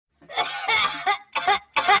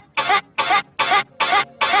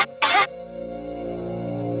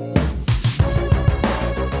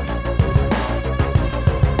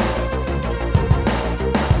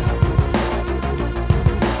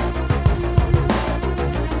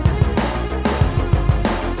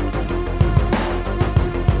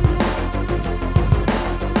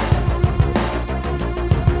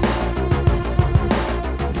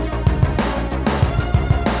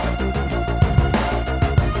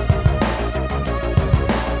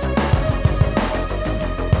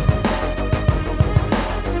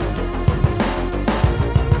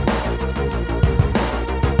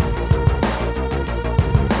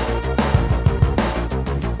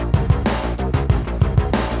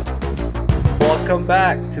welcome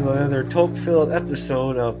back to another Toke-filled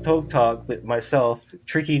episode of Toke Talk with myself,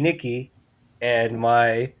 Tricky Nicky, and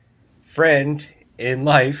my friend in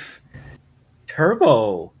life,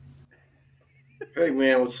 Turbo. Hey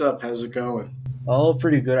man, what's up? How's it going? Oh,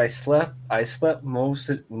 pretty good. I slept most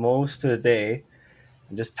of the day.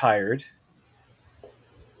 I'm just tired,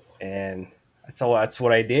 and that's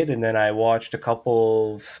what I did. And then I watched a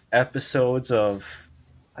couple of episodes of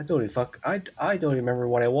I don't even remember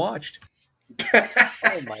what I watched.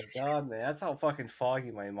 Oh my god, man, that's how fucking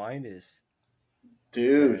foggy my mind is.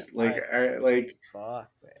 Dude, Man, I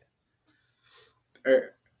fuck, man.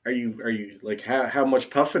 are, are you like how much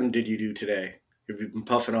puffing did you do today? Have you been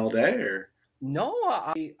puffing all day or? No,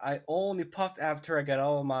 I only puffed after I got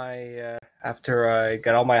all my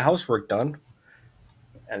housework done,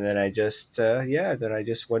 and then I just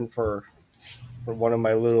went for one of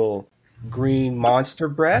my little green monster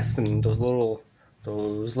breaths and those little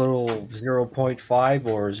 0.5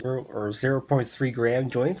 or 0.3 gram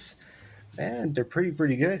joints. Man, they're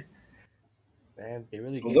pretty good. Man, they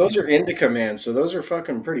really Well, get you those are going. indica, man. So those are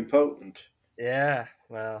fucking pretty potent. Yeah,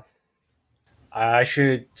 well, I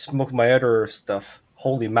should smoke my other stuff.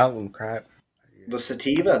 Holy mountain crap. The Yeah,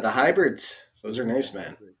 sativa, the hybrids, those are ooh, the nice, man.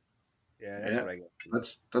 hybrid. Yeah, that's Yeah, what I got.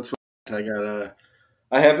 that's what I got.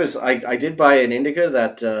 I have this. I did buy an indica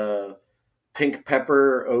that pink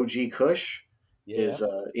pepper OG Kush Yeah, is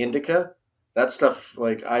indica. That stuff,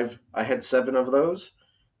 like I had seven of those.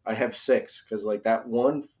 I have six because like that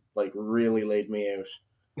one like really laid me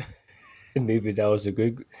out. maybe that was a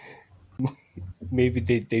good. Maybe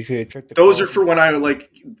they should have checked the Those are quality. for when I like.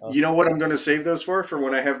 Oh, You know what I'm going to save those for? For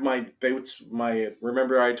when I have my bouts. My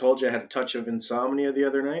remember I told you I had a touch of insomnia the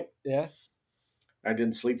other night. yeah. I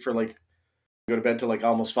didn't sleep for like go to bed till like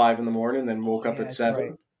almost 5 in the morning, then Oh, woke up yeah, at that's right.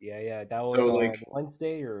 7. Yeah. That was So on like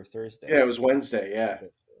Wednesday or yeah, Thursday. it was Wednesday. Yeah. Wednesday,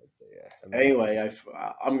 yeah, I remember. Anyway,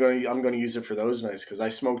 I'm going to use it for those nights because I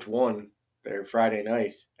smoked one there Friday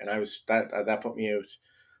night, and I was that put me out.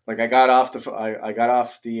 Like I got off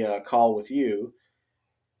the call with you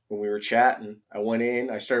when we were chatting. I went in,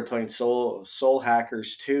 I started playing Soul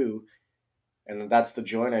Hackers 2, and that's the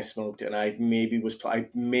joint I smoked. And I maybe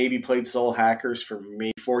played Soul Hackers for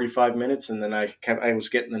maybe 45 minutes, and then I was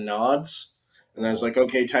getting the nods, and I was Oh, like,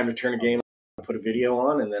 okay, time to turn a game. I put a video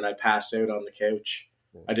on, and then I passed out on the couch.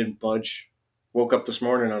 I didn't budge. Woke up this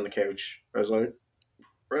morning on the couch. I was like,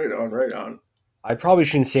 right on, right on. I probably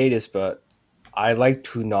shouldn't say this, but I like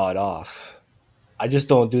to nod off. I just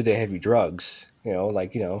don't do the heavy drugs. I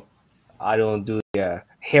don't do the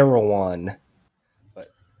heroin. But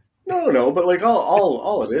No, but like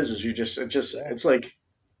all it is you just yeah, it's like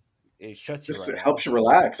it shuts you just right it helps off. you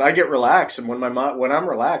relax. I get relaxed, and when I'm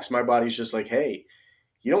relaxed, my body's just like, hey,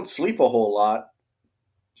 you don't sleep a whole lot.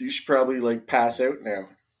 You should probably like pass out now.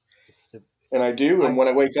 It's the And I do, and I when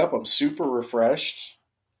I wake up, I'm super refreshed.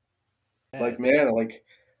 yeah, Like it's man, like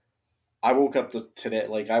I woke up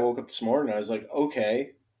this morning. I was like,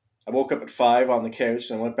 okay. I woke up at 5 on the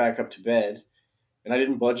couch and went back up to bed, and I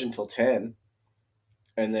didn't budge until 10.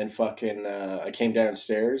 And then fucking, I came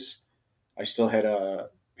downstairs. I still had a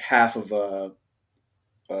half of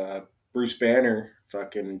a Bruce Banner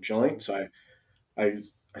fucking joint, so I,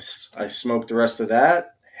 I smoked the rest of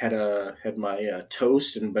that. Had my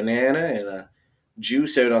toast and banana and a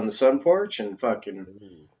juice out on the sun porch, and fucking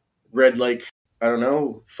ooh. read like I don't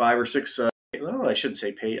know 5 or 6. No, I shouldn't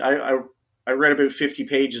say page. I read about 50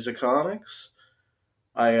 pages of comics.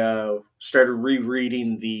 I started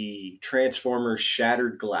rereading the Transformers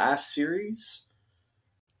Shattered Glass series.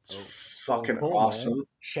 Oh, It's oh, fucking cool, man. awesome.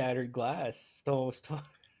 Shattered glass.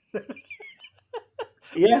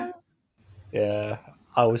 Yeah. Yeah,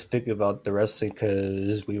 I was thinking about the wrestling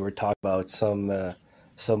because we were talking about some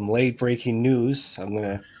late breaking news. I'm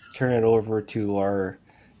gonna turn it over to our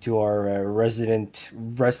resident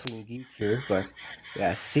wrestling geek here, but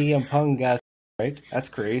yeah, CM Punk got right. That's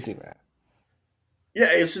crazy, man. Yeah,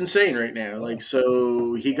 it's insane right now. Yeah, Like,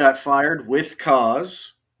 so he got fired with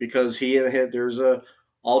cause because he had there was a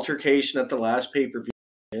altercation at the last pay per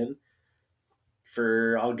view.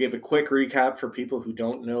 For I'll give a quick recap for people who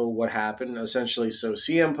don't know what happened. Essentially, so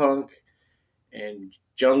CM Punk and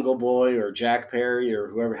Jungle Boy or Jack Perry or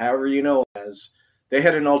whoever, however you know as, they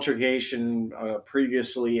had an altercation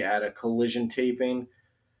previously at a collision taping.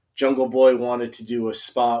 Jungle Boy wanted to do a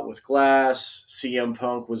spot with Glass. CM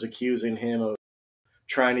Punk was accusing him of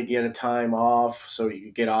trying to get a time off so he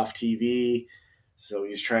could get off TV. So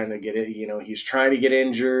he's trying to get it, he's trying to get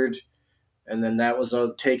injured. And then that was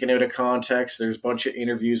taken out of context. There's a bunch of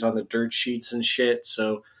interviews on the dirt sheets and shit.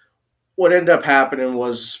 So what ended up happening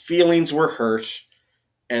was feelings were hurt.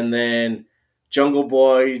 And then Jungle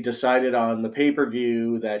Boy decided on the pay per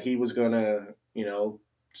view that he was gonna,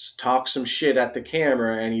 talk some shit at the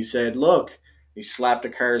camera, and he said, "Look," he slapped a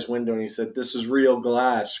car's window and he said, "This is real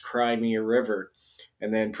glass. Cry me a river,"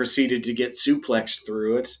 and then proceeded to get suplexed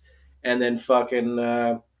through it, and then fucking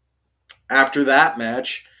after that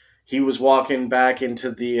match. He was walking back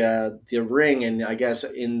into the ring, and I guess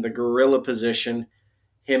in the gorilla position,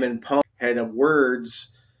 him and Punk had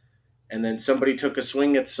words, and then somebody took a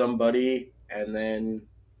swing at somebody, and then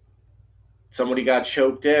somebody got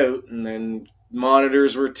choked out, and then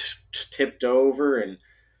monitors were tipped over, and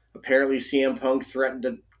apparently CM Punk threatened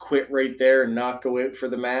to quit right there and not go out for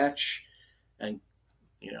the match, and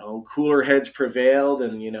cooler heads prevailed,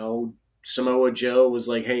 and Samoa Joe was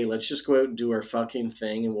like, "Hey, let's just go out and do our fucking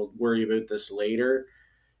thing, and we'll worry about this later."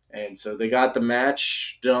 And so they got the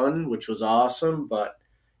match done, which was awesome. But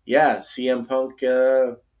yeah, CM Punk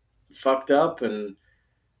fucked up, and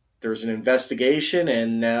there's an investigation,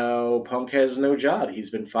 and now Punk has no job.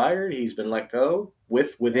 He's been fired. He's been let go Well,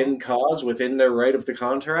 within cause, within their right of the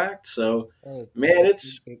contract. So, man, it it's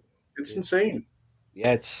seems like it's it, insane.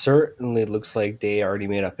 yeah, it certainly looks like they already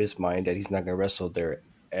made up his mind that he's not going to wrestle there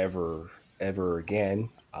ever again.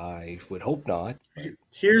 I would hope not, but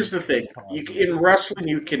Here's the it's thing: in possible. wrestling,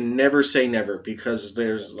 you can never say never because Yeah,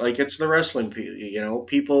 there's it's the wrestling.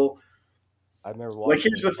 People. I remember Like,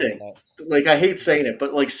 watching here's a the fight thing: that. like, I hate saying it,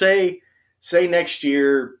 but like, say next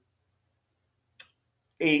year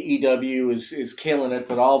AEW is killing it,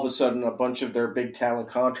 but all of a sudden a bunch of their big talent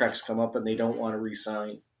contracts come up and they don't want to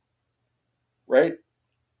re-sign, right?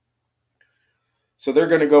 So they're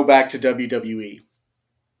going to go back to WWE.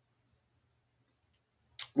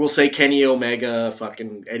 We'll say Kenny Omega,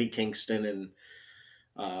 fucking Eddie Kingston, and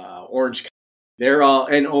Orange. They're all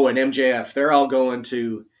and MJF. They're all going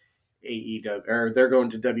to AEW, or they're going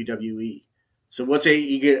to WWE. So how's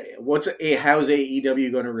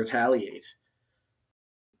AEW going to retaliate?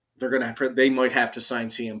 They might have to sign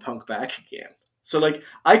CM Punk back again. So like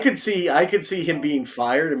I could see him being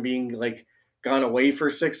fired and being like gone away for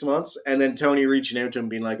 6 months, and then Tony reaching out to him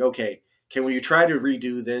being like, "Okay, can we try to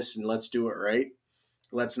redo this and let's do it right?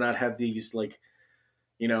 Let's not have these like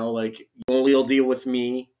you only will deal with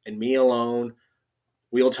me and me alone.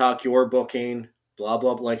 We'll talk your booking, blah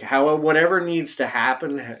blah blah. Like how whatever needs to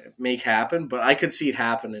happen, make happen." But I could see it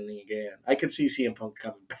happening again. I could see CM Punk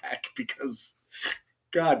coming back because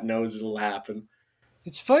God knows it'll happen.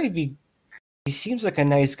 It's funny. He seems like a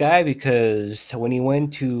nice guy because when he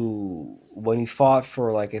fought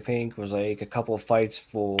for like I think it was like a couple of fights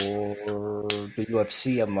for the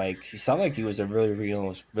UFC, I'm like he sounded like he was a really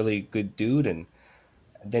real, really good dude, and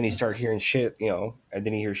then he started hearing shit, and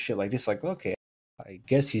then he hears shit like this, like okay, I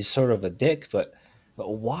guess he's sort of a dick, but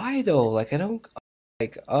why though? Like I don't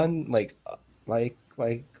like un like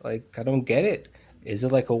I don't get it. Is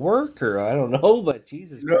it like a work or I don't know? But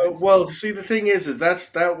Jesus No, Christ. well, see, the thing is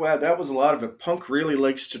that was a lot of it. Punk really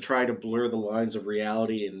likes to try to blur the lines of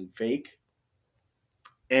reality and fake,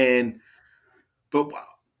 and but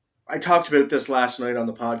I talked about this last night on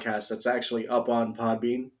the podcast. That's actually up on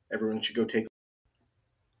Podbean. Everyone should go take.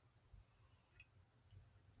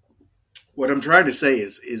 What I'm trying to say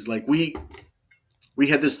is like we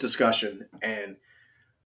had this discussion, and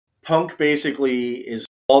Punk basically is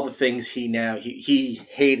all the things he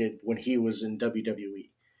hated when he was in WWE.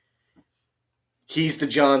 He's the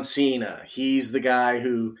John Cena. He's the guy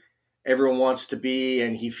who everyone wants to be,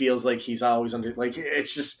 and he feels like he's always under. Like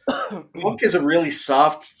it's just Punk is a really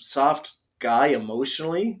soft guy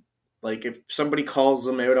emotionally. Like if somebody calls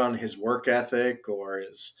him out on his work ethic or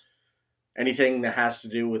his anything that has to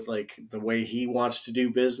do with like the way he wants to do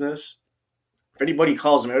business, if anybody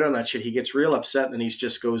calls him out on that shit, he gets real upset, and then he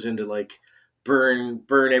just goes into like burn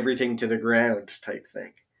everything to the ground type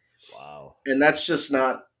thing. Wow. And that's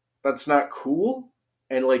not cool.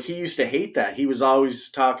 And like he used to hate that. He was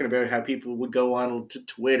always talking about how people would go on to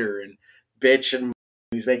Twitter and bitch, and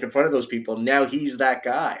he's making fun of those people. Now he's that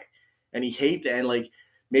guy, and and like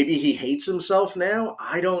maybe he hates himself now.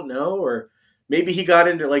 I don't know, or maybe he got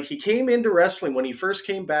into like he came into wrestling when he first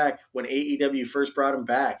came back when AEW first brought him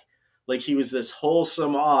back. Like he was this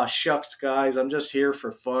wholesome, aw shucks guys, I'm just here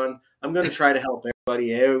for fun. I'm gonna try to help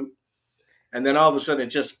everybody out, and then all of a sudden, it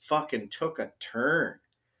just fucking took a turn.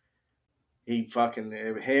 He fucking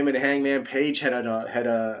him and Hangman Page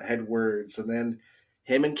had words, and then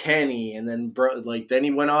him and Kenny, and then then he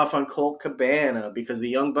went off on Colt Cabana because the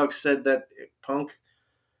Young Bucks said that Punk.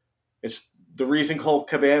 It's the reason Colt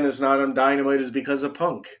Cabana is not on Dynamite is because of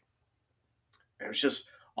Punk. It was just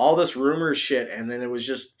all this rumor shit, and then it was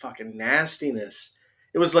just fucking nastiness.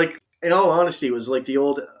 It was like, in all honesty, it was like the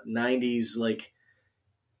old '90s like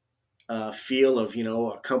feel of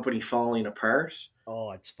a company falling apart.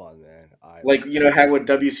 Oh, it's fun, man. I Like, like that. how when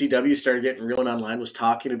WCW started getting real and online was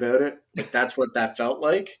talking about it, like that's what that felt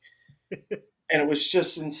like, and it was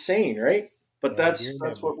just insane, right? But Yeah, the that's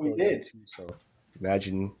internet will what we kill that did. too. So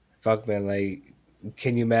imagine, fuck, man. Like,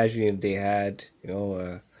 can you imagine if they had,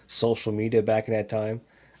 social media back in that time?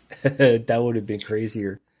 That would have been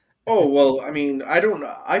crazier. Oh well, I mean, I don't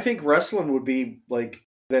know. I think wrestling would be like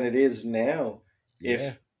than it is now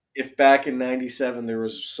Yeah. if back in '97 there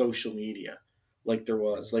was social media, like there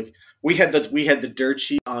was. Yeah. Like we had the dirt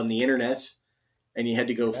sheet on the internet, and you had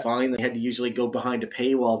to go Yeah. find. They had to usually go behind a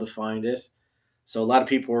paywall to find it. So a lot of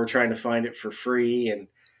people were trying to find it for free, and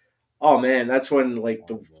oh man, Oh man, that's when the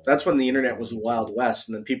the internet was the age. Wild West,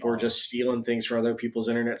 and then people were Oh, just stealing things from other people's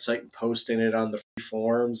internet site and posting it on the free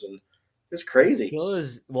forums, and it's it crazy. still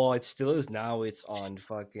is. Well, it still is now. It's on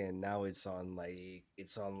fucking. Now it's on like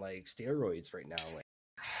steroids right now. Like,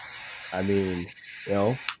 I mean, you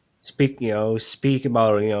know, speak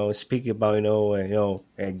about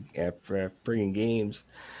for freaking games.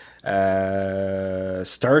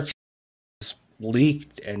 Starfield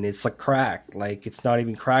leaked and it's like cracked. Like it's not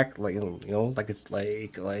even cracked. Like it's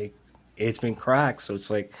like it's been cracked. So it's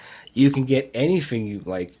like you can get anything you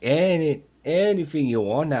like, anything you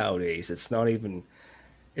want nowadays. It's not even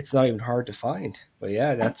hard to find. But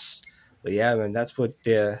yeah, man, that's what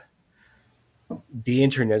the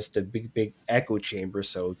internet's the big echo chamber.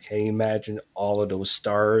 So can you imagine all of those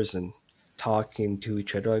stars and talking to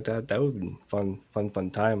each other like that? That would be fun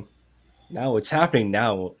time. Now it's happening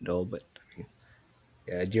now though, but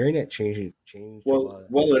yeah, the internet changed a lot.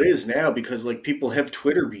 Well, it is now because like people have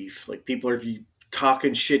Twitter beef. Like people are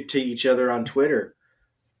talking shit to each other on Twitter.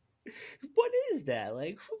 What is that?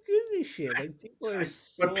 Like, who gives a shit? Like, people are But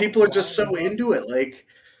so people are just so wound up. into it.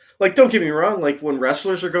 Like don't get me wrong. Like when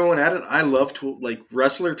wrestlers are going at it, I love to like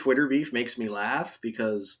wrestler Twitter beef makes me laugh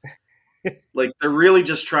because like they're really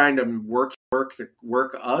just trying to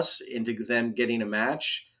work us into them getting a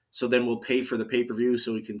match. So then we'll pay for the pay per view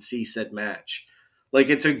so we can see said match. Like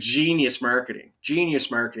it's a genius marketing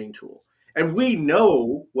tool. And we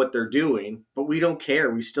know what they're doing, but we don't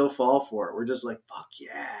care. We still fall for it. We're just like, fuck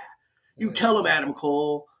yeah. You tell him Adam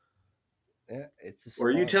Cole, Yeah, it's a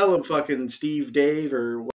or you spot. tell him fucking Steve Dave,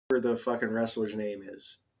 or whatever the fucking wrestler's name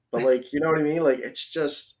is. But like, you know what I mean? Like it's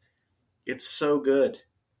so good.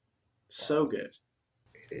 So Wow, good.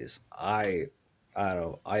 it is. I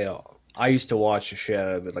don't know. I used to watch the shit out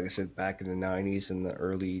of it, like I said, back in the '90s and the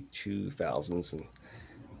early 2000s, and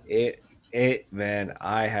it man,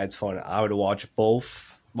 I had fun. I would watch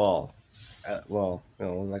both. Well,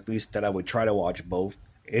 at least that I would try to watch both.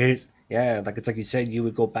 Is yeah, like it's like you said, you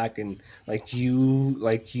would go back and like you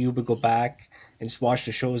would go back and just watch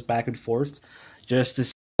the shows back and forth, just to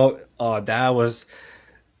see. Oh, that was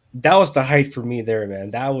the height for me there,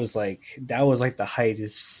 man. That was like the height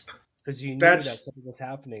is because you knew that That's something was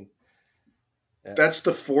happening. Yeah, that's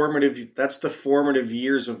the formative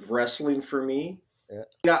years of wrestling for me. yeah,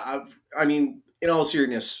 Yeah, I mean, in all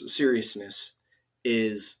seriousness,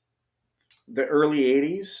 is the early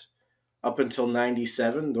 '80s up until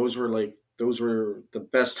 '97. Those were the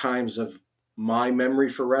best times of my memory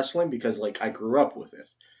for wrestling because like I grew up with it.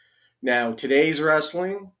 Now today's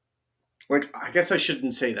wrestling, like I guess I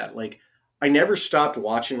shouldn't say that. Like I never stopped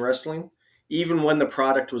watching wrestling, even when the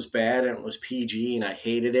product was bad and it was PG and I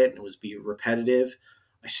hated it and it was be repetitive.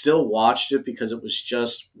 I still watched it because it was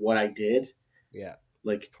just what I did. yeah.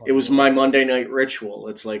 Like it Part of was your my life. Monday night ritual.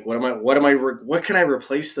 It's like what can I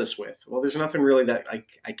replace this with? Well, there's nothing really that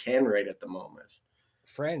I can write at the moment.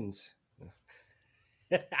 Friends.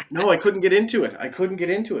 No, I couldn't get into it. I couldn't get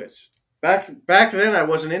into it. Back then I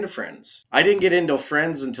wasn't into Friends. I didn't get into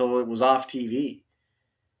Friends until it was off TV.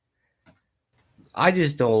 I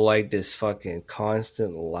just don't like this fucking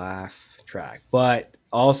constant laugh track. But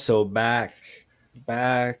also back,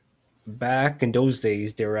 back in those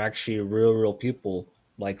days, there were actually real people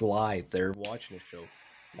like live. They're watching the show.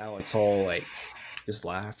 Now it's all like just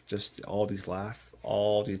laugh, just all these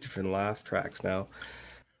different laugh tracks. Now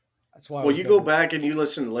that's why I Well, was you go never. back and you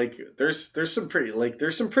listen. Like there's some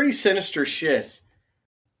pretty sinister shit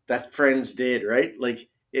that Friends did, right? Like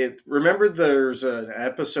it. Remember, there's an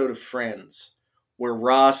episode of Friends where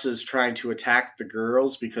Ross is trying to attack the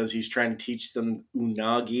girls because he's trying to teach them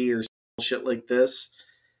unagi or shit like this,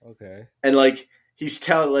 Okay. and like he's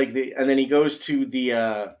telling and then he goes to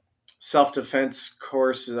the self defense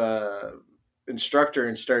course instructor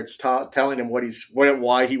and starts telling him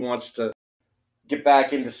why he wants to get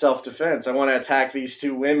back into self defense. I want to attack these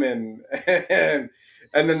two women, and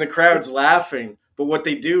then the crowd's laughing. But what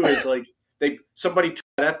they do is like somebody took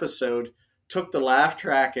that episode, took the laugh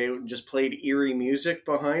track out and just played eerie music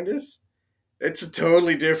behind it, it's a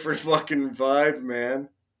totally different fucking vibe, man.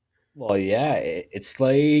 Well, yeah, it's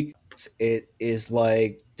like it is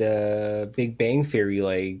like the Big Bang Theory.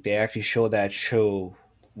 Like they actually show that show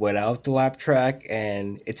without the laugh track,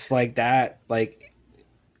 and it's like that. Like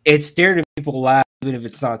it's there to make people laugh, even if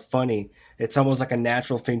it's not funny. It's almost like a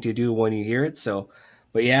natural thing to do when you hear it. So,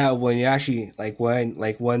 but yeah, when you actually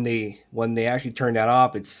when they actually turn that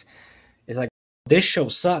off, it's like this show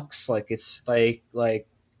sucks. Like it's like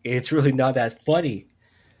it's really not that funny.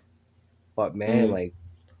 But man, Mm. like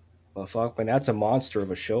well, fuck, man, that's a monster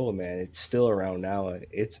of a show, man. It's still around now.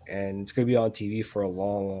 It's gonna be on TV for a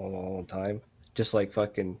long, long, long, long time. Just like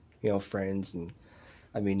fucking Friends, and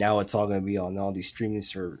I mean now it's all gonna be on all these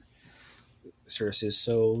services.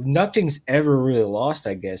 So nothing's ever really lost.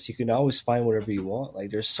 I guess you can always find whatever you want. Like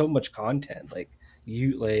there's so much content.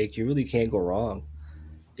 You really can't go wrong.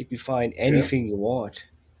 You can find Yeah. anything you want.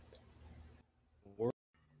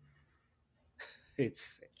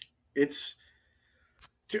 It's It's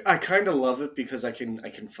I kind of love it because I can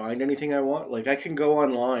find anything I want. Like I can go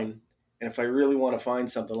online, and if I really want to find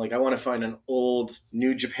something, like I want to find an old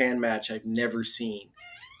New Japan match I've never seen,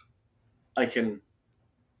 I can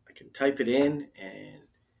I can type it in, and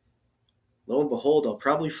lo and behold, I'll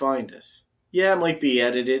probably find it. Yeah, it might be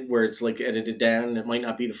edited where it's like edited down, and it might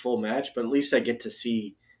not be the full match, but at least I get to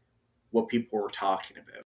see what people were talking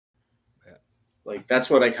about. yeah. Like that's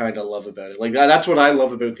what I kind of love about it. Like that's what I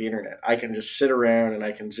love about the internet. I can just sit around and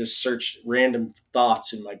I can just search random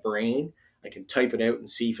thoughts in my brain. I can type it out and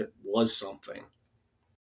see if it was something.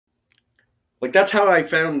 Like that's how I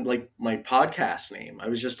found like my podcast name. I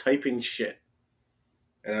was just typing shit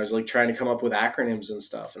and I was like trying to come up with acronyms and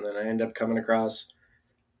stuff, and then I end up coming across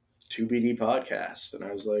 2BD podcast, and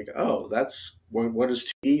I was like, oh, that's what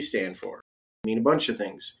does 2B stand for? I mean a bunch of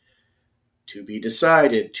things. To be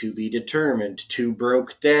decided, to be determined, two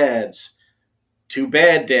broke dads, two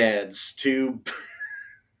bad dads, two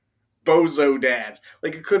bozo dads.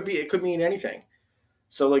 Like it could mean anything.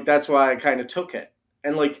 So like that's why I kind of took it.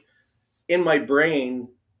 And like in my brain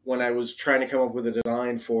when I was trying to come up with a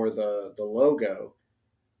design for the logo,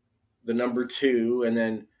 the number 2 and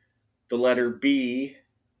then the letter B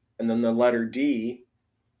and then the letter D.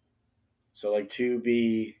 So like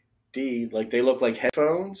 2BD, like they look like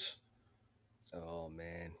headphones. Oh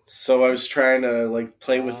man. So I was trying to like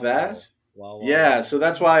play with Wow. that. Wow. Wow. Yeah, Wow. so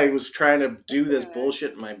that's why I was trying to do this Okay.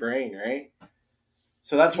 bullshit in my brain, right?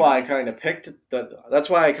 So that's why I See, kind of picked that's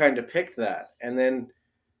why I kind of picked that. And then,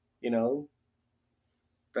 you know,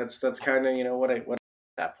 that's kind of, what at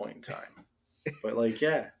that point in time. But like,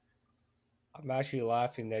 yeah. I'm actually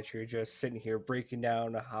laughing that you're just sitting here breaking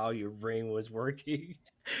down how your brain was working.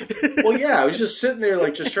 Well, yeah, I was just sitting there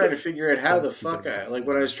like just trying to figure out how Don't the do fuck that. I like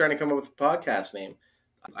when I was trying to come up with a podcast name.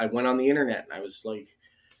 I went on the internet and I was like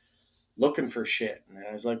looking for shit. And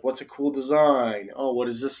I was like, what's a cool design? Oh, what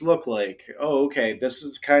does this look like? Oh, okay, this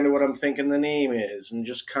is kind of what I'm thinking the name is. And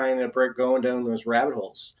just kind of going down those rabbit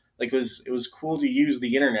holes. Like it was cool to use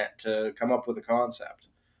the internet to come up with a concept,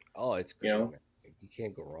 Oh, it's you great, know? man. You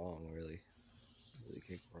can't go wrong, really. You really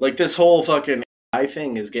can't go Like wrong. this whole fucking AI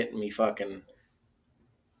thing is getting me fucking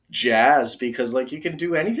jazzed because like you can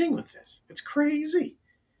do anything with this. It's crazy.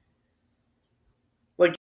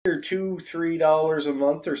 Like you're $2-3 a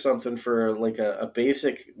month or something for like a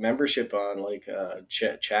basic membership on like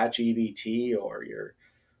Chat GBT or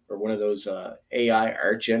one of those AI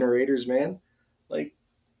art generators, man. Like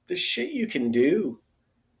the shit you can do.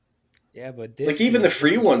 Yeah, but Like this, even the this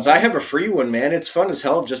free is ones. I have a quality. free one, man. It's fun as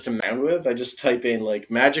hell just to mount with. I just type in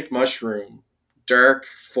like magic mushroom, dark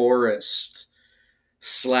forest,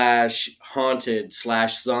 slash haunted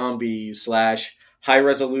slash zombie slash high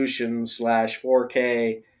resolution slash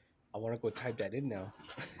 4K. I want to go type that in now.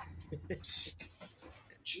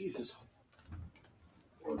 Jesus.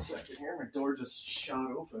 1 second here. My door just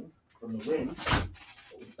shot open from the wind.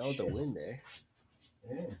 Holy Oh, the shit. wind there.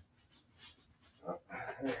 Yeah. Oh,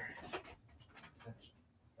 there.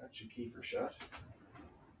 That should keep her shut.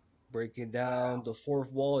 Breaking down the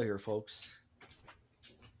fourth wall here, folks.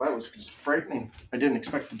 That was just frightening. I didn't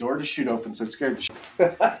expect the door to shoot open, so it scared the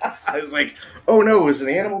shit. I was like, oh no, is an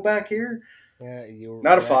animal back here? Yeah,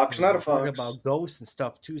 Not a you fox, actually not a were talking fox. about ghosts and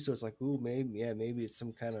stuff too. So it's like, ooh, maybe it's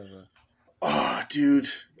some kind of a. Oh, dude,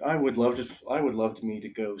 I would love to meet a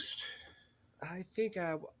ghost. I think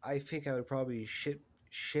I would probably shit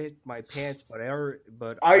my pants, but I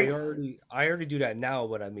I already do that now.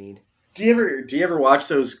 What I mean, do you ever watch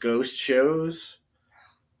those ghost shows?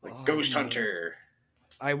 Like Ghost um, Hunter.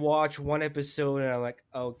 I watch one episode and I'm like,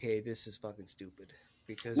 okay, this is fucking stupid.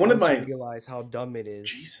 Because One of once you my realize how dumb it is,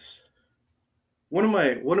 Jesus. one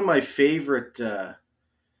of my favorite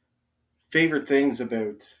things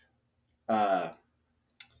about uh,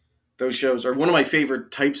 those shows, or one of my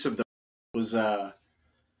favorite types of those, was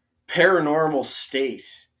Paranormal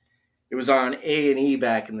State. It was on A&E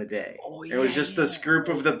back in the day. Oh It was yeah, just this yeah. group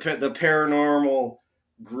of the paranormal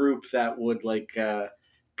group that would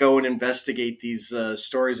go and investigate these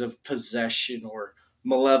stories of possession or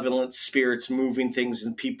malevolent spirits moving things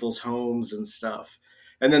in people's homes and stuff.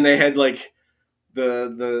 And then they had like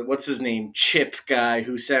the what's his name, Chip guy,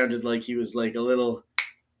 who sounded like he was like a little,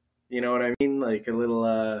 you know what I mean, like a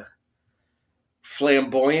little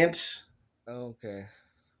flamboyant. Okay.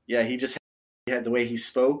 Yeah, he had the way he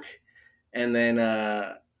spoke, and then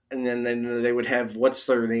they would have, what's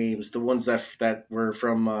their names, the ones that were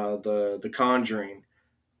from the Conjuring.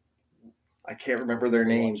 I can't I've remember their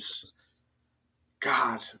never watched names. those.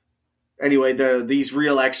 God. Anyway, these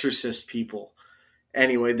real exorcist people.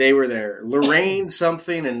 Anyway, they were there. Lorraine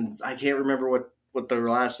something, and I can't remember what their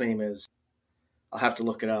last name is. I'll have to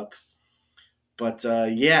look it up. But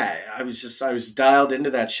yeah, I was dialed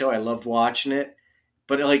into that show. I loved watching it.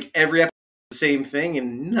 But like every episode, the same thing,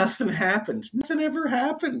 and nothing happened. Nothing ever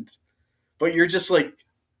happened. But you're just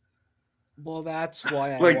Well, that's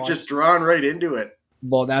why I like just watch. drawn right into it.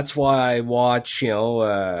 Well, that's why I watch.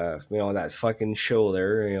 That fucking show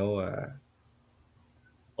there.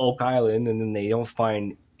 Oak Island, and then they don't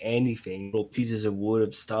find anything. Little pieces of wood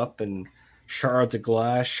of stuff and shards of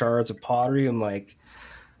glass, shards of pottery. I'm like,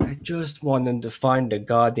 I just want them to find the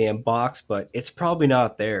goddamn box, but it's probably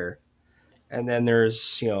not there. And then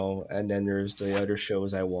there's the other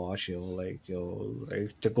shows I watch, like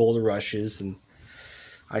the Gold Rushes, and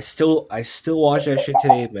I still watch that shit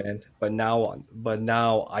today, man. But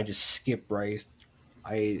now I just skip right.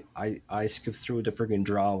 I skip through the freaking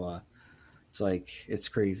drama. It's like it's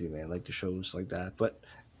crazy, man. Like the shows like that, but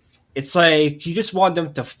it's like you just want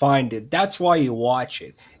them to find it. That's why you watch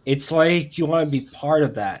it. It's like you want to be part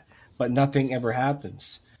of that, but nothing ever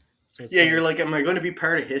happens. So it's Yeah, you're like, like, am I going to be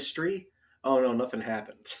part of history? Oh no, nothing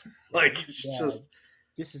happened. Like it's yeah, just,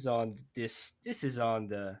 this is on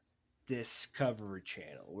the Discovery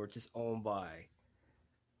Channel, which is owned by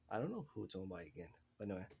I don't know who it's owned by again, but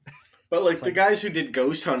anyway, but it's like the like guys who did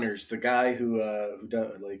Ghost Hunters, the guy who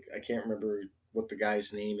does, like, I can't remember what the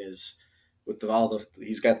guy's name is, with all the,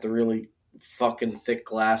 he's got the really fucking thick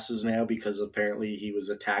glasses now because apparently he was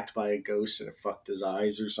attacked by a ghost and it fucked his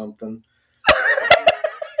eyes or something.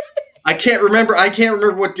 I can't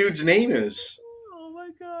remember what dude's name is. oh my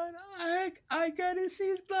god, I gotta see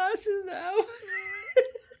his glasses now.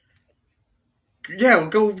 Yeah,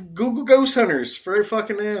 go Google Ghost Hunters for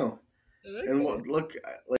fucking now. And Okay. look,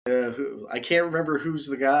 I can't remember who's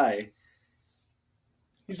the guy.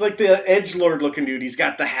 He's like the edge lord looking dude. He's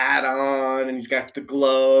got the hat on and he's got the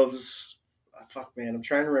gloves. Oh, fuck, man, I'm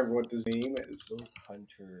trying to remember what his name is. Ghost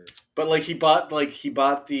Hunter. But like he bought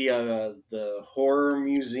the horror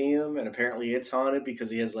museum, and apparently it's haunted because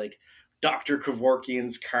he has like Doctor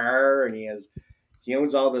Kevorkian's car, and he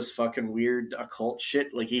owns all this fucking weird occult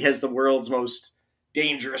shit. Like he has the world's most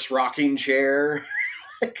dangerous rocking chair.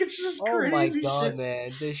 Like it's just Oh my crazy god, shit.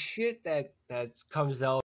 man, the shit that comes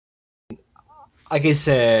out. Like I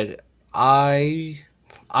said, I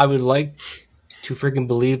I would like to freaking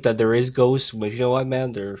believe that there is ghosts, but you know what,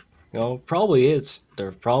 man? Probably is.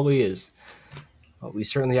 There probably is. But we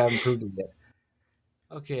certainly haven't proved it yet.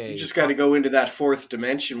 You Okay. just got to go into that fourth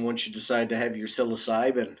dimension once you decide to have your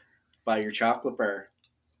psilocybin by your chocolate bar.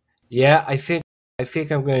 Yeah, I think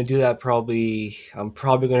I'm gonna do that. Probably, I'm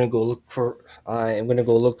probably gonna go look for. I am gonna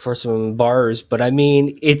go look for some bars, but I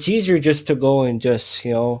mean, it's easier just to go and just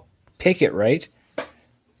pick it, right?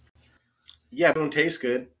 Yeah, it don't taste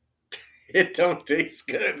good. It don't taste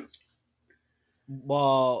good.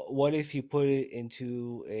 Well, what if you put it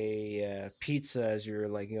into a pizza as your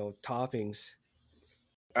toppings?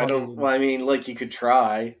 I Probably don't. wouldn't. Well, I mean, like you could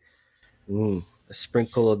try. A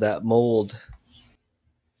sprinkle of that mold.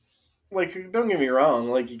 Like, don't get me wrong.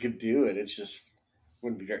 Like you could do it. It's just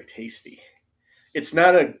wouldn't be very tasty. It's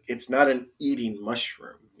not a. It's not an eating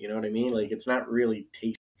mushroom. You know what I mean? Like it's not really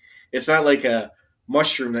tasty. It's not like a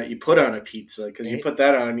mushroom that you put on a pizza because you It, put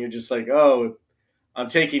that on, you're just like, oh, I'm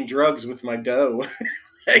taking drugs with my dough.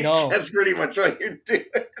 Like no, that's pretty much what you're doing.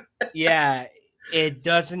 yeah, it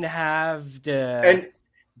doesn't have the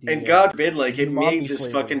And the God forbid, like the it may umami just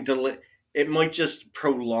flavor. fucking it might just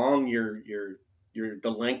prolong your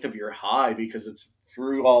the length of your high because it's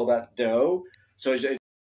through all that dough. So your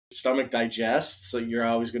stomach digests, so you're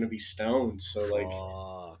always going to be stoned. So like,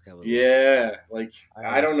 Fuck, I would love that. yeah, like I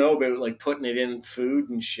I would. don't know about like putting it in food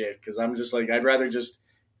and shit because I'm just like I'd rather just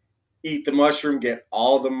eat the mushroom, get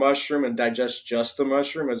all the mushroom, and digest just the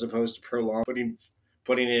mushroom, as opposed to prolong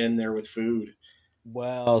putting it in there with food.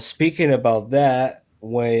 Well, speaking about that,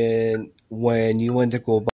 when you went to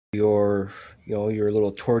go buy your your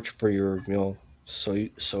little torch for your so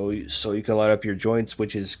you can light up your joints,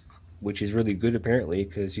 which is really good apparently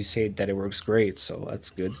because you say that it works great, so that's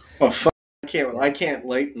good. Oh fuck! I Yeah, can't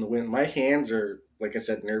light in the wind. My hands are, like I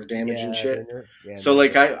said, nerve damage and yeah, shit. So they're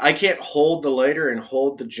like nerve. I can't hold the lighter and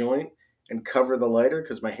hold the joint and cover the lighter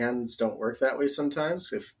because my hands don't work that way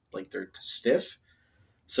sometimes if like they're stiff.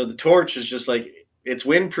 So the torch is just like it's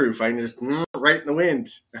windproof. I can just right in the wind.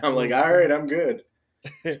 I'm like, all right, Mhm. I'm good.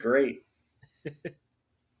 It's great.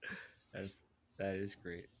 That's that is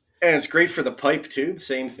great. And it's great for the pipe too. The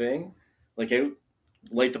same thing. Like out,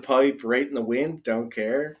 light the pipe right in the wind. Don't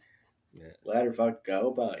care. Yeah. Let her fuck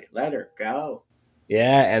go, buddy. Let her go.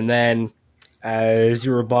 Yeah, and then as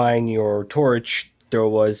you were buying your torch, there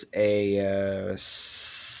was a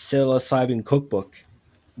psilocybin cookbook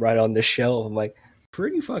right on the shelf. I'm like,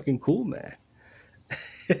 pretty fucking cool, man.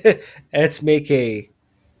 Let's make a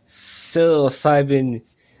psilocybin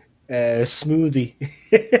smoothie.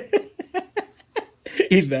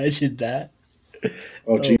 Imagine that. Oh,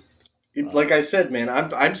 Oh, geez. Like fuck. I said, man,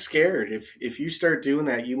 I'm scared. If you start doing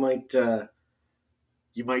that, you might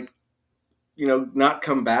not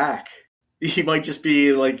come back. You might just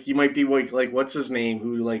be like you might be like what's his name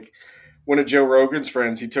who like one of Joe Rogan's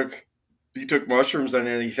friends. He took mushrooms and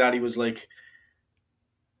he thought he was like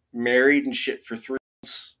married and shit for 3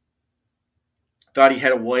 months. Thought he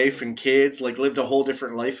had a wife and kids. Like lived a whole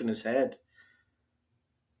different life in his head.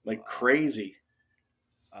 Like Wow. crazy.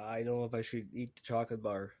 I don't know if I should eat the chocolate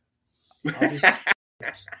bar. Obviously,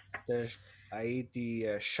 there's I ate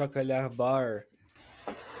the chocolat bar,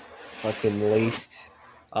 fucking laced.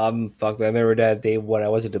 Fuck. I remember that day when I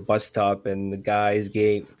was at the bus stop and the guys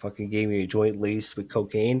gave me a joint laced with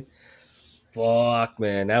cocaine. Fuck,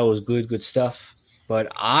 man, that was good stuff. But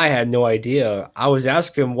I had no idea. I was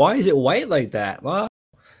asking, why is it white like that? Well,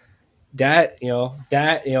 that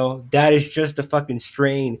is just a fucking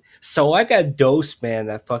strain. So I got dosed, man,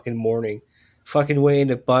 that fucking morning. Fucking way in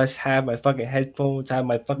the bus, had my fucking headphones, had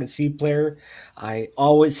my fucking C player. I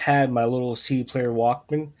always had my little C player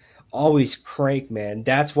Walkman. Always crank, man.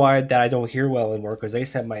 That's why that I don't hear well anymore because I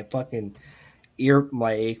used to have my fucking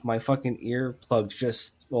my fucking earplugs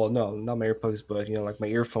just well no not my earplugs but like my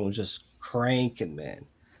earphones just cranking, man.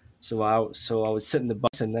 So I would sit in the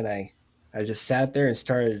bus and then I just sat there and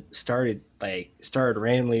started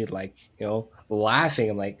randomly like laughing.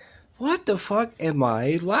 I'm like, what the fuck am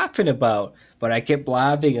I laughing about? But I kept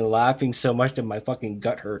laughing and laughing so much that my fucking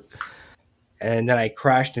gut hurt. And then I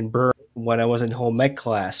crashed and burned when I was in home ec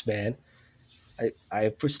class, man.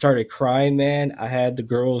 I first started crying, man. I had the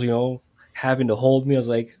girls, having to hold me. I was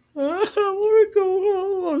like, I want to go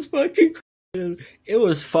home. I was fucking crying. It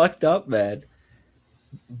was fucked up, man.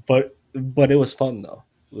 But it was fun though.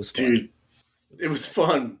 It was fun. Dude, it was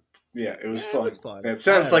fun. Yeah, it was Yeah, it was fun. fun. It I don't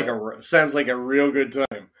know. sounds like a real good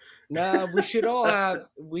time. Nah, we should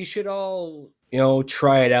all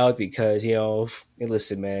try it out because hey,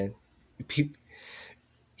 listen, man. Pe-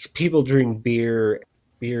 People drink beer.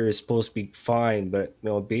 Beer is supposed to be fine, but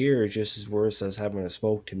beer is just as worse as having a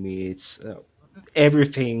smoke to me. It's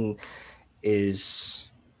everything is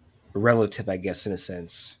relative, I guess, in a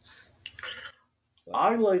sense.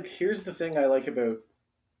 But Here's the thing I like about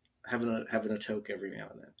having a toke every now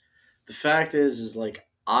and then. The fact is like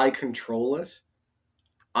I control it.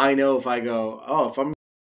 I know if I go, oh, if I'm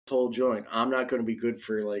whole joint, I'm not going to be good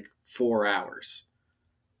for like 4 hours.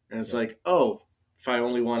 And it's yeah, like, oh, if I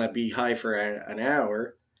only want to be high for an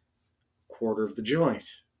hour, quarter of the joint,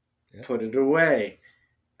 yeah, put it away,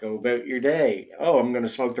 go about your day. Oh, I'm going to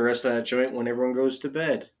smoke the rest of that joint when everyone goes to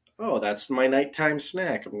bed. Oh, that's my nighttime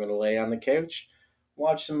snack. I'm going to lay on the couch,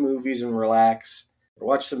 watch some movies and relax, or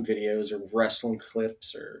watch some videos or wrestling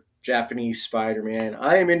clips or Japanese Spider Man.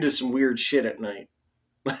 I am into some weird shit at night.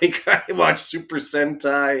 Like, I watch Super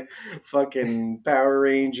Sentai, fucking Power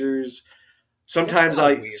Rangers. it's Sometimes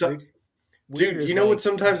not so, weird. Weird dude, you is know what like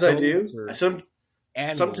sometimes I goats do? or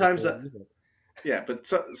animals Sometimes, or even. yeah, but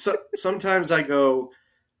sometimes I go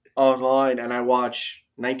online and I watch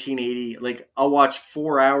 1980. Like I'll watch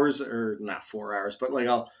 4 hours or not 4 hours, but like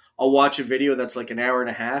I'll watch a video that's like an hour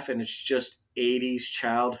and a half, and it's just 80s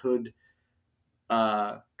childhood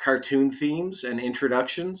cartoon themes and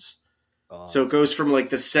introductions. Oh, So it that's goes good. from like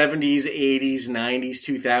the 70s, 80s, 90s,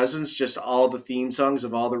 2000s, just all the theme songs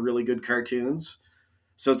of all the really good cartoons.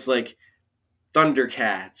 So it's like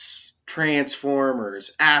Thundercats,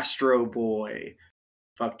 Transformers, Astro Boy,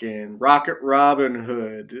 fucking Rocket Robin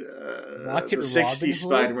Hood, Rocket the Robin 60s Hood.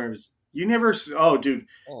 Spider-Man. You never, oh, dude,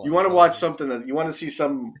 Oh you my want to watch god. something that, you want to see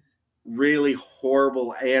some really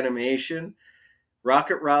horrible animation?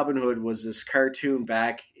 Rocket Robin Hood was this cartoon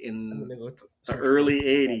back I'm in gonna go the search Rocket early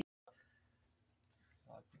 80s.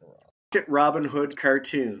 Rocket Robin Hood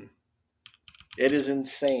cartoon. It is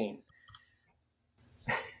insane.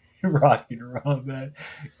 Rocket Robin.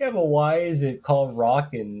 Yeah, but why is it called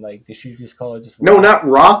Rockin'? Like they should just call it just No, Rock. not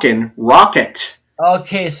Rockin', Rocket.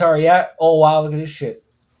 Okay, sorry. Yeah. Oh wow, look at this shit.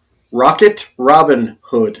 Rocket Robin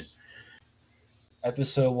Hood.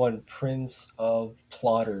 Episode 1, Prince of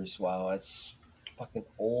Plotters. Wow, that's fucking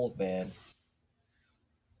old, man.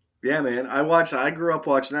 Yeah, man. I grew up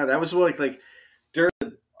watching that. That was like during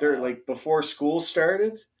Wow. like before school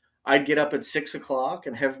started. I'd get up at 6 o'clock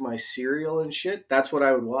and have my cereal and shit. That's what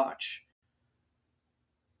I would watch.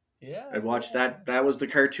 Yeah, I'd watch yeah. that. That was the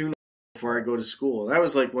cartoon before I go to school. That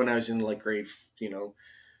was like when I was in like grade,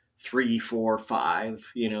 3, 4,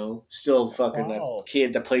 5. Still fucking a Wow.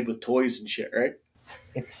 kid that played with toys and shit, right?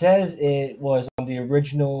 It says it was on the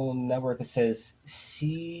original network. It says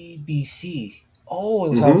CBC. Oh, it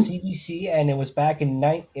was on Mm-hmm. CBC, and it was back in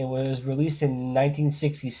night. It was released in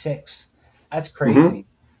 1966. That's Mm-hmm. crazy.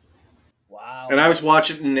 Wow, And I was man.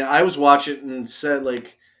 watching. I was watching and said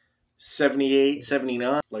like 78,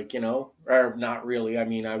 79. Like or not really. I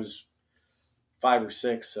mean, I was 5 or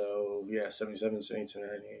 6, so yeah, 77,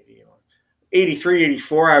 78, 80, 83,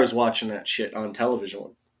 84. I was watching that shit on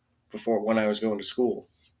television before when I was going to school.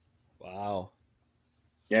 Wow.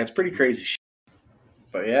 Yeah, it's pretty crazy shit.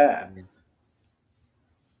 But yeah. Mm.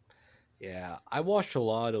 Yeah, I watched a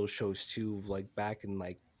lot of those shows too. Like back in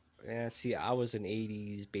like, yeah. See, I was an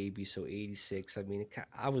 '80s baby, so '86. I mean,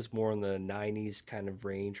 I was more in the '90s kind of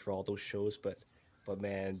range for all those shows. But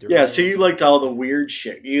man, Yeah, so they're you liked all the weird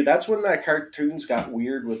shit. That's when that cartoons got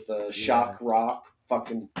weird with the yeah, shock rock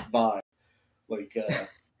fucking vibe. Like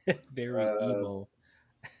very uh emo.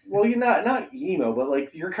 well, you're not emo, but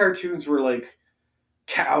like your cartoons were like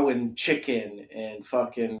cow and chicken and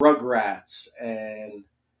fucking Rugrats and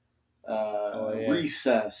Oh yeah,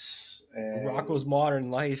 Recess Rocco's and Modern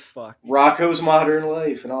Life. Fuck, Rocco's Modern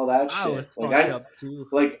Life and all that I shit. was fucked up too.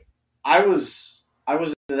 I was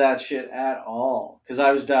into that shit at all because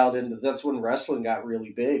I was dialed into. That's when wrestling got really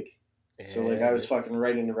big. So like Yeah, I was fucking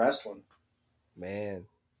right into wrestling. man.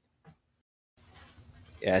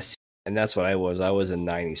 Yes, and that's what I was. I was in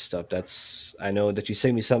 '90s stuff. That's I know that you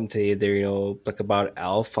sent me something today there. Like about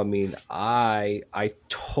Alf. I mean, I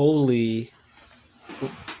totally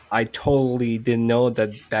didn't know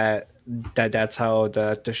that's how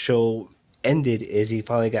the show ended. Is he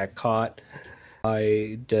finally got caught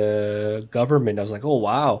by the government? I was like, oh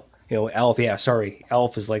wow, Elf. Yeah, sorry,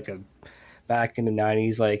 Elf is like a back in the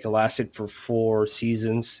 '90s. Like it lasted for 4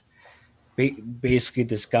 seasons. Basically,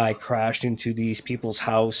 this guy crashed into these people's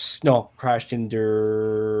house. No, crashed in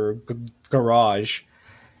their garage.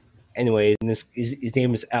 Anyways, and his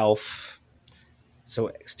name is Alf. So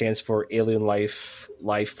it stands for alien life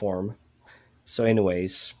form. So,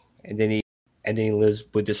 anyways, and then he lives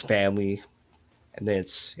with his family, and then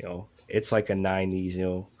it's like a '90s,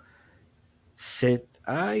 yeah,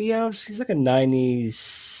 it's like a '90s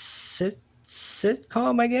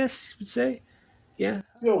sitcom, I guess you would say. Yeah,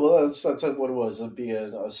 Yeah, well, that's what it was. It'd be a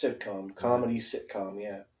sitcom, yeah, comedy sitcom.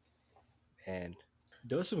 Yeah, and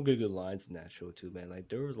there was some good lines in that show too, man. Like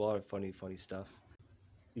there was a lot of funny stuff.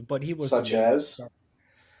 But he was the such main as. star.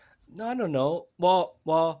 No, I don't know.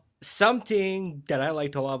 Well, something that I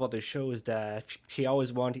liked a lot about the show is that he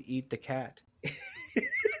always wanted to eat the cat.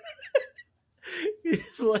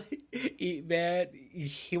 He's like, eat man.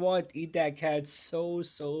 He wanted to eat that cat so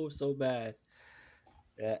bad.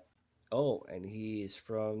 Yeah. Oh, and he is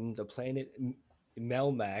from the planet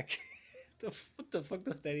Melmac. What the fuck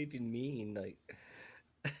does that even mean? Like,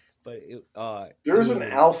 but There was an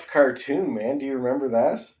anyways, Alf cartoon, man. Do you remember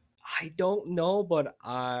that? I don't know, but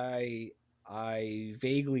I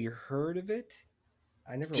vaguely heard of it.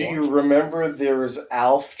 I never Do you watched it. remember there was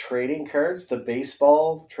Alf trading cards, the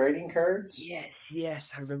baseball trading cards?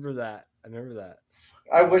 Yes, I remember that. I remember that.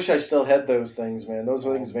 I Uh, wish I still had those things, man. Those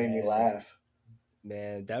oh things made me man, laugh.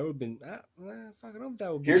 man, that would have been. Fuck, I don't know if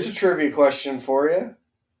that would be Here's a worth it. trivia question for you.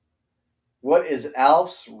 What is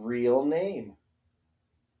Alf's real name?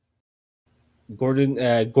 Gordon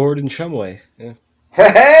Shumway. Yeah.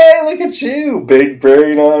 Hey, look at you, big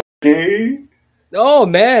brain on key. Oh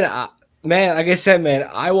man, man, like I said, man,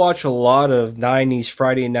 I watch a lot of '90s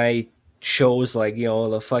Friday night shows, like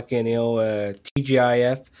the fucking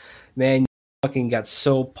TGIF. Man, you fucking got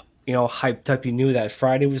so hyped up. You knew that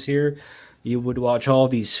Friday was here. You would watch all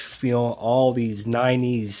these, all these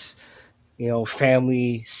 '90s,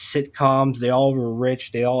 family sitcoms. They all were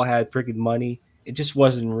rich. They all had freaking money. It just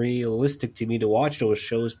wasn't realistic to me to watch those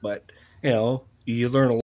shows, but you learn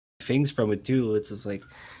a lot of things from it too. It's just like,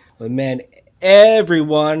 but man,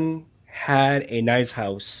 everyone had a nice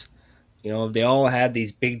house. They all had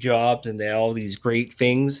these big jobs and they had all these great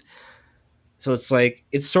things. So it's like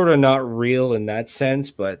it's sort of not real in that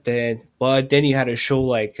sense, but then you had a show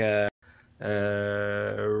like uh,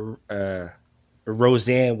 uh,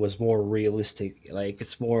 Roseanne was more realistic. Like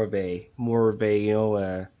it's more of a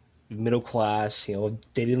middle class.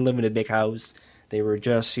 They didn't live in a big house. They were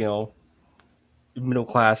just middle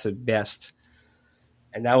class at best,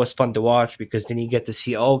 and that was fun to watch because then you get to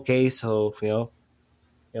see, okay, so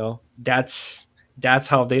that's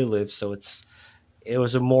how they live. So it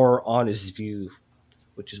was a more honest view,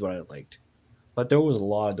 which is what I liked. But there was a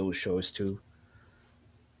lot of those shows too.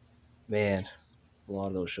 Man, a lot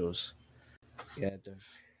of those shows. Yeah,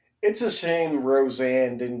 It's a shame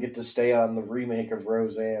Roseanne didn't get to stay on the remake of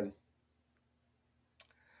Roseanne.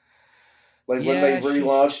 Like when they yeah.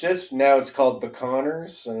 relaunched it, now it's called The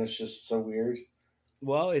Connors, and it's just so weird.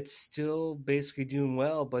 Well, it's still basically doing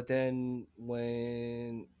well, but then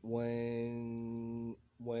when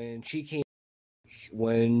she came,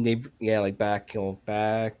 when they like back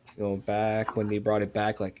when they brought it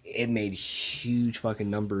back, like it made huge fucking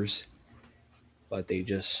numbers, but they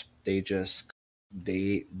just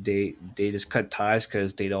cut ties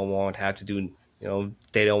because they don't want have to do,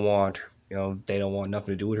 they don't want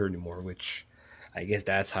nothing to do with her anymore, which I guess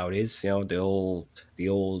that's how it is, the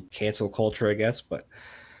old cancel culture, I guess. But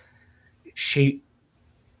she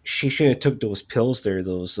she shouldn't have took those pills there,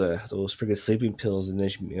 those freaking sleeping pills, and then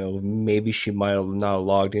maybe she might have not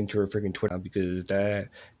logged into her freaking Twitter account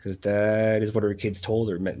because that is what her kids told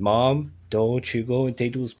her. Mom, don't you go and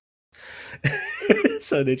take those.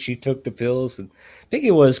 So then she took the pills, and I think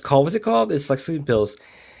it was called. What's it called? It's like sleeping pills.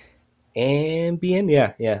 Ambien,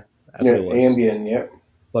 yeah, yeah, that's what Yeah, it was. Ambien, yeah.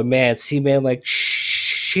 But man, see, man, like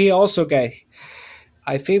she also got.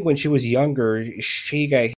 I think when she was younger, she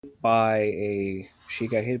got hit by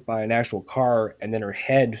an actual car, and then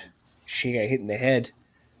she got hit in the head.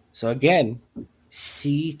 So again,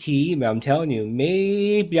 CTE, man, I'm telling you,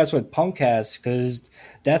 maybe that's what Punk has, because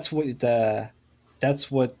that's what the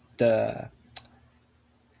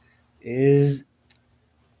is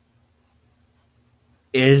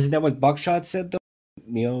isn't that what Buckshot said though?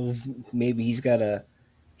 Maybe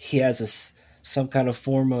he has some kind of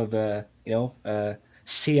form of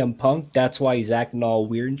CM Punk. That's why he's acting all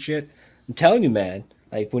weird and shit. I'm telling you, man.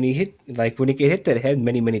 Like when he get hit that head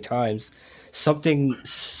many times, Well,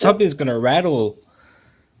 something's gonna rattle.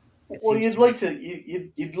 It well, seems you'd to be. like to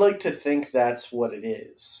you'd like to think that's what it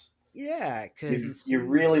is. Yeah, because You it you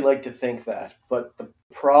really seems. like to think that, but the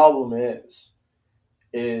problem is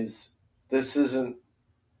this isn't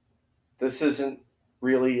this isn't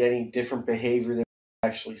really any different behavior than we've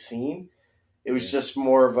actually seen. It was Yeah, just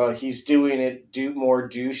more of a he's doing it do more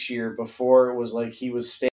douchier. Before it was like he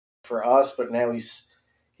was standing up for us, but now he's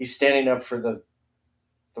standing up for the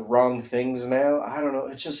wrong things now. I don't know.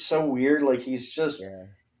 It's just so weird. Like he's just yeah.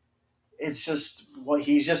 it's just what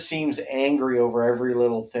he just seems angry over every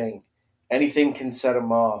little thing. Anything can set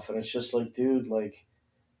him off, and it's just like, dude, like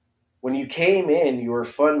when you came in, you were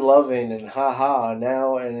fun loving and haha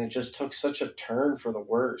now, and it just took such a turn for the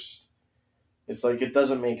worst. It's like it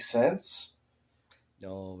doesn't make sense.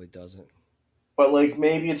 No, it doesn't. But like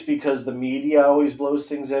maybe it's because the media always blows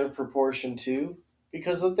things out of proportion too,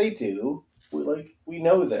 because they do. We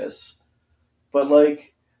know this, but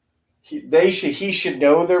like he should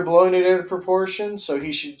know they're blowing it out of proportion, so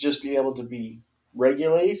he should just be able to be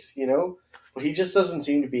regulate. But he just doesn't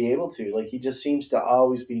seem to be able to. Like he just seems to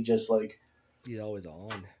always be just like, He's always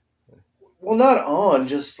on. well, not on,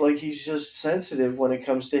 just like he's just sensitive when it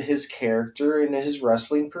comes to his character and his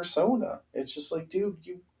wrestling persona. It's just like, dude,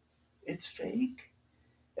 it's fake.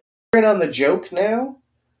 You're in on the joke now.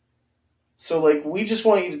 So like we just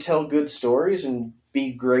want you to tell good stories and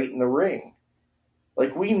be great in the ring.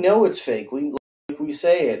 Like we know it's fake. We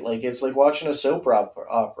say it. Like it's like watching a soap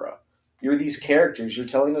opera. You're these characters. You're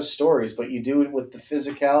telling us stories, but you do it with the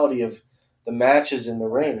physicality of the matches in the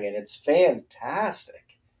ring, and it's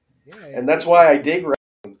fantastic. Yeah, And it that's is. why I dig.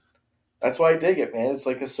 That's why I dig it, man. It's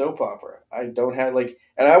like a soap opera. I don't have like,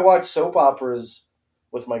 and I watched soap operas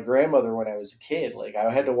with my grandmother when I was a kid. Like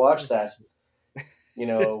I had to Same watch here. that.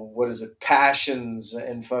 What is it? Passions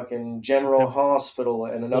and fucking General The Hospital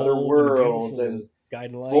and Another bold and the World and beautiful,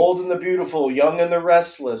 guiding light. Bold and the Beautiful, Young and the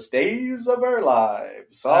Restless, Days of Our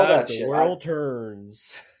Lives, all As that the shit. I world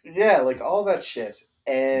turns. Yeah, like all that shit.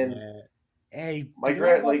 And Yeah. Hey, do My you know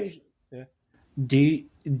grand about those? like Yeah. Do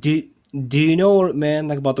do do you know, man,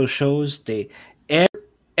 like about those shows?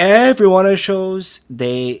 Every one of the shows,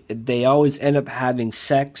 they always end up having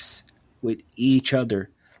sex with each other.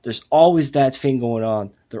 There's always that thing going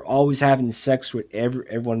on. They're always having sex with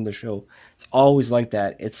everyone in the show. It's always like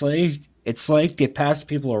that. It's like they pass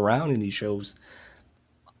people around in these shows.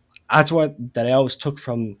 That's what that I always took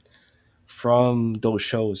from those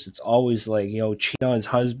shows. It's always like, cheating on his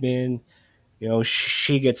husband.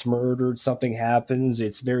 She gets murdered. Something happens.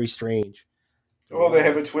 It's very strange. They're oh, they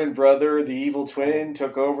have all a twin brother, the evil oh, twin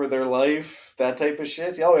took over their life, that type of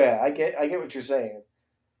shit. Oh yeah, I get what you're saying.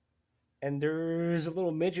 and there's a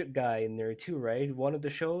little midget guy in there too, right? One of the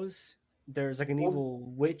shows, there's like an Well, evil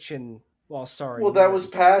witch, and well, sorry, well, that you're was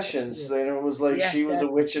yeah. Passions, and it was like she Yes, was a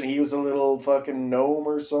that's it. witch and he was a little fucking gnome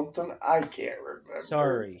or something. I can't remember.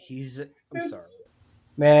 Sorry, I'm sorry, It's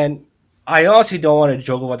man. I honestly don't want to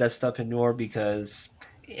joke about that stuff anymore because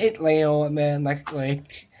man,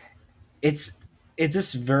 like it's it's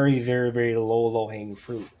just very, very, very low hanging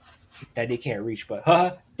fruit that they can't reach. But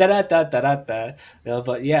da da da da da da.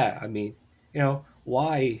 But yeah, I mean,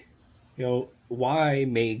 why, why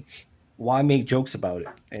make jokes about it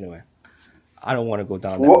anyway? I don't want to go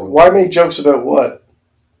down that what? road Why make jokes about what?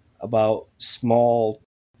 about small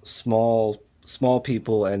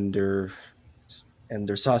people and their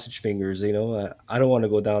sausage fingers. I don't want to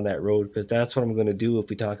go down that road because that's what I'm going to do if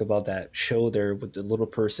we talk about that show there with the little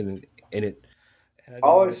person in it, and I don't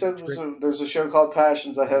All I want to be said was tricked. there's a show called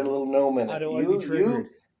Passions that had a Yeah, little gnome in I it. don't want to be triggered.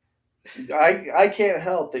 I can't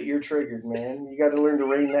help that you're triggered, man. You got to learn to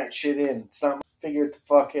rein that shit in. It's not my figure it the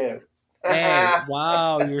fuck out. Hey,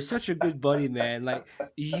 wow, you're such a good buddy, man. Like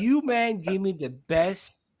you, man, give me the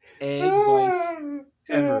best advice yeah,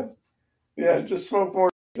 ever. yeah. You, Just smoke more.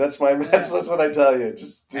 That's my. yeah, That's what I tell you.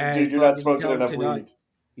 Just, dude, and you're not fucking you smoking tell me enough to not. weed.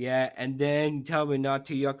 Yeah, and then you tell me not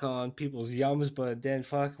to yuck on people's yums, but then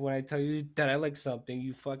fuck when I tell you that I like something,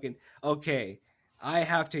 you fucking okay. I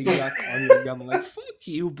have to yuck on your yum. I'm like, fuck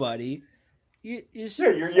you, buddy. You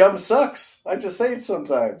Yeah, your yum sucks. I just say it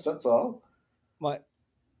sometimes. That's all. my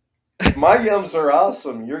My yums are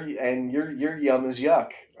awesome. Your yum is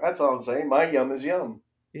yuck. That's all I'm saying. My yum is yum.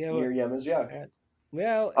 yeah, And your yum is yuck. uh,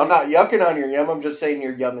 well, I'm not yucking on your yum. I'm just saying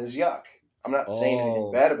your yum is yuck. I'm not saying anything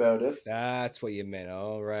oh, bad about it. that's what you meant.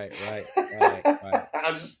 All right, right.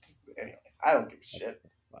 I'm just anyway. I don't give a That's shit,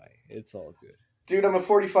 fine. It's all good. dude. I'm a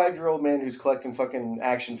 45-year-old man who's collecting fucking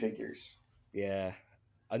action figures. Yeah.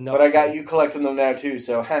 But Enough I got said. you collecting them now too.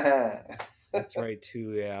 So haha. That's right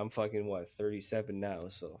too. Yeah, I'm fucking what, 37 now,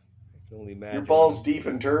 so I can only Your imagine balls deep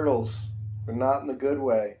in turtles, but not in the good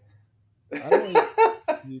way. I don't know,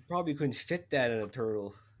 you probably couldn't fit that in a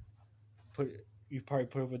turtle. Put You probably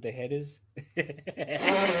put it where the head is.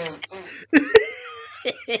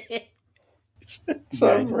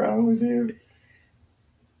 Something Imagine. wrong with you.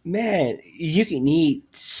 Man, you can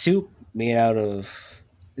eat soup made out of,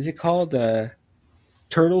 is it called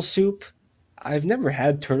turtle soup? I've never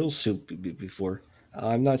had turtle soup before.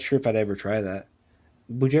 I'm not sure if I'd ever try that.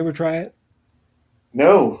 Would you ever try it?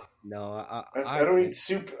 No, No, I don't eat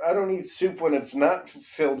soup. I don't eat soup when it's not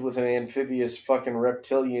filled with an amphibious fucking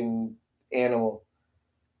reptilian animal.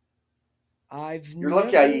 I've You're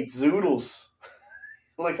lucky I never. eat zoodles.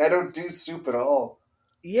 Like I don't do soup at all.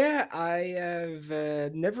 Yeah, I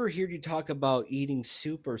have never heard you talk about eating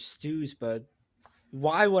soup or stews, but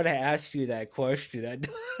why would I ask you that question?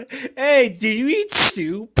 Hey, do you eat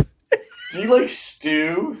soup? Do you like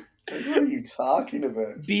stew? Like what are you talking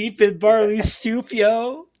about? Beef and barley soup,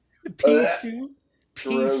 yo. The pea Ugh, soup.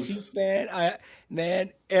 Pea soup, gross. man.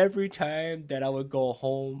 Man, every time that I would go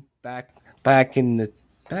home back in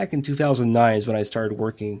 2009 is when I started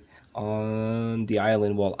working on the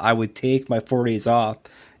island. Well, I would take my 4 days off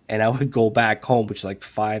and I would go back home, which is like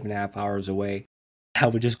 5.5 hours away. I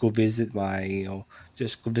would just go visit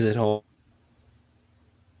just go visit home.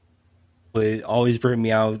 Would always bring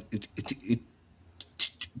me out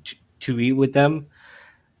to eat with them,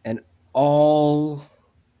 and all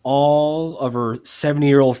all of her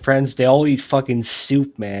 70-year-old friends, they all eat fucking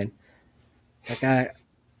soup, man. Like I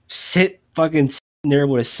fucking sitting there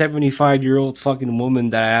with a 75-year-old fucking woman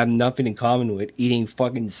that I have nothing in common with eating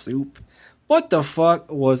fucking soup. What the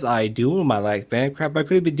fuck was I doing with my life, man? Crap, I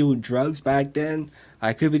could have been doing drugs back then.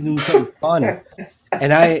 I could have been doing something fun.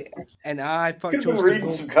 And I Could have been chose to reading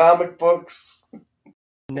go, some comic books.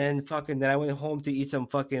 and then I went home to eat some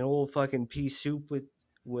fucking old fucking pea soup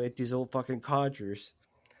with these old fucking codgers.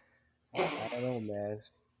 I don't know, man.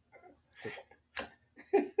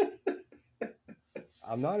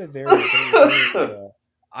 I'm not a very, very, very.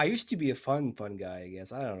 I used to be a fun guy. I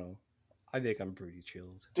guess I don't know. I think I'm pretty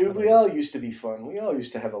chilled. I Dude, don't we know. all used to be fun. We all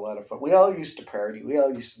used to have a lot of fun. We all used to party. We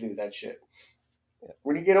all used to do that shit.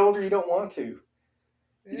 When you get older, you don't want to.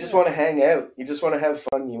 You just Yeah, want to hang out. You just want to have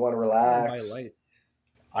fun. You want to I just want to buy relax. light.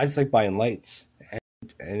 I just like buying lights,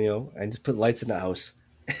 and and just put lights in the house.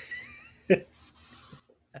 That's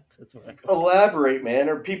what I like. Elaborate, man.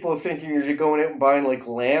 Are people thinking you're going out and buying like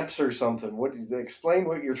lamps or something? What? Explain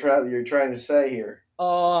what you're trying to say here.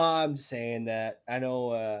 Oh, I'm saying that. I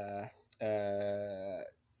know.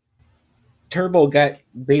 Turbo got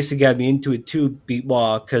basically got me into it too.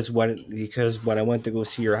 Well, because when I went to go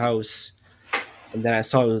see your house, and then I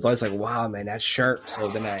saw it was lights, like, wow, man, that's sharp. So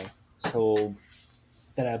then I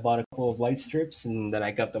bought a couple of light strips, and then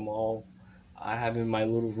I got them all. I have in my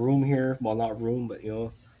little room here. Well, not room, but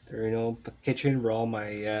they're the kitchen where all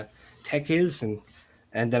my tech is, and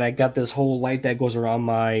then I got this whole light that goes around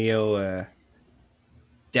my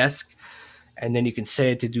desk, and then you can set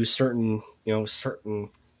it to do certain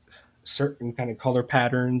kind of color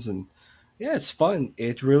patterns, and yeah, it's fun.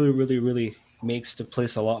 It really, really, really makes the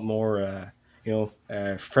place a lot more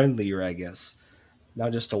friendlier, I guess.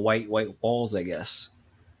 Not just the white walls, I guess.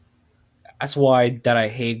 That's why that I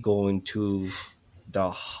hate going to the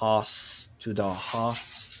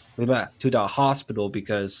hospital,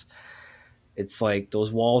 because it's like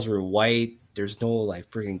those walls are white. There's no like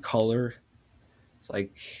freaking color. It's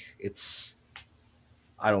like it's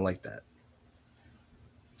I don't like that.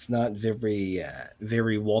 It's not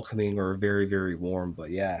very welcoming or very warm. But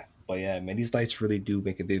yeah, man, these lights really do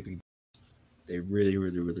make a big. They really,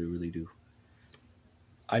 really, really, really do.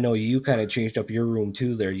 I know you kind of changed up your room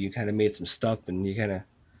too. There, you kind of made some stuff, and you kind of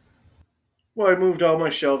Well, I moved all my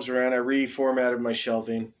shelves around. I reformatted my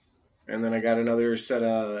shelving, and then I got another set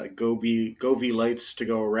of Govee lights to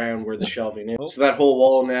go around where the shelving is. oh, So that whole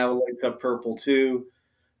wall now lights up purple too.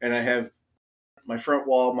 And I have my front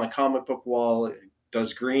wall, my comic book wall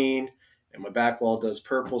does green, and my back wall does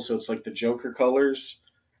purple. So it's like the Joker colors.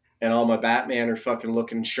 And all my Batman are fucking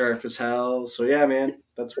looking sharp as hell. So yeah, man,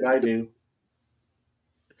 that's what I do.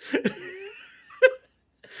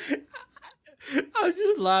 I'm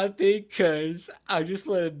just laughing because I just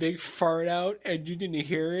let a big fart out and you didn't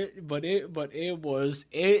hear it, but it was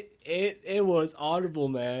audible,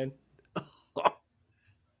 man.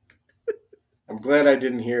 I'm glad I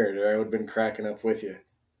didn't hear it, or I would have been cracking up with you.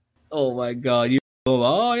 Oh my god!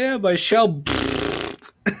 Oh yeah, my shell.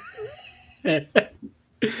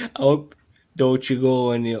 Oh, don't you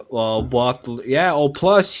go and walk? Yeah. Oh,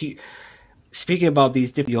 plus, speaking about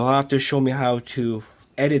these, you'll have to show me how to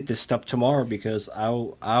edit this stuff tomorrow, because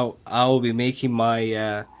I'll be making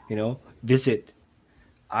my visit.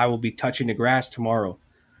 I will be touching the grass tomorrow.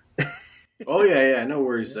 Oh yeah, yeah, no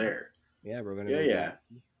worries Yeah. there. Yeah, we're gonna Yeah, go do. yeah.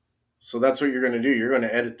 So that's what you're going to do. You're going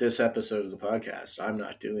to edit this episode of the podcast. I'm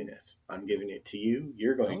not doing it. I'm giving it to you.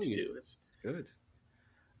 You're going No, to you do it. good.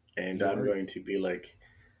 And You I'm are. going to be like,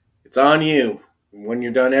 it's on you. When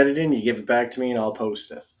you're done editing, you give it back to me and I'll post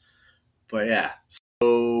it. But yeah.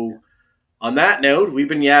 So on that note, we've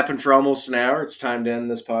been yapping for almost an hour. It's time to end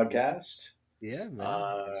this podcast. Yeah,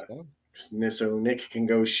 man. It's Uh, fun. so Nick can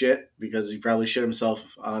go shit because he probably shit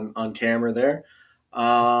himself on camera there.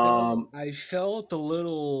 Um, I felt a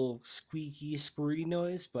little squeaky, squirty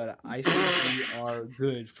noise, but I think we are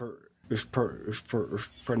good for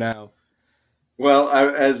now. Well,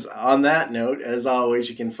 as on that note, as always,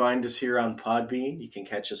 you can find us here on Podbean. You can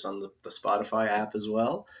catch us on the Spotify app as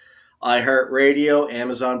well, iHeartRadio,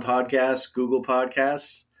 Amazon Podcasts, Google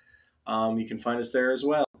Podcasts. You can find us there as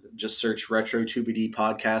well. Just search Retro 2BD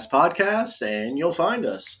Podcast, and you'll find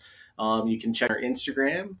us. You can check our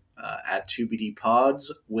Instagram at 2BD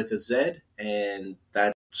Pods with a Z, and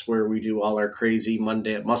that's where we do all our crazy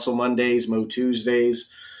Muscle Mondays, Mo Tuesdays,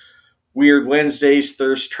 Weird Wednesdays,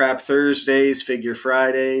 Thirst Trap Thursdays, Figure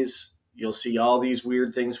Fridays. You'll see all these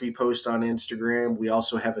weird things we post on Instagram. We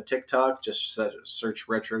also have a TikTok. Just search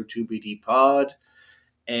Retro 2BD Pod.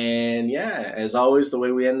 And yeah, as always, the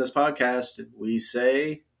way we end this podcast, we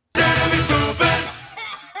say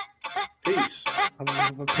peace.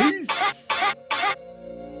 Peace.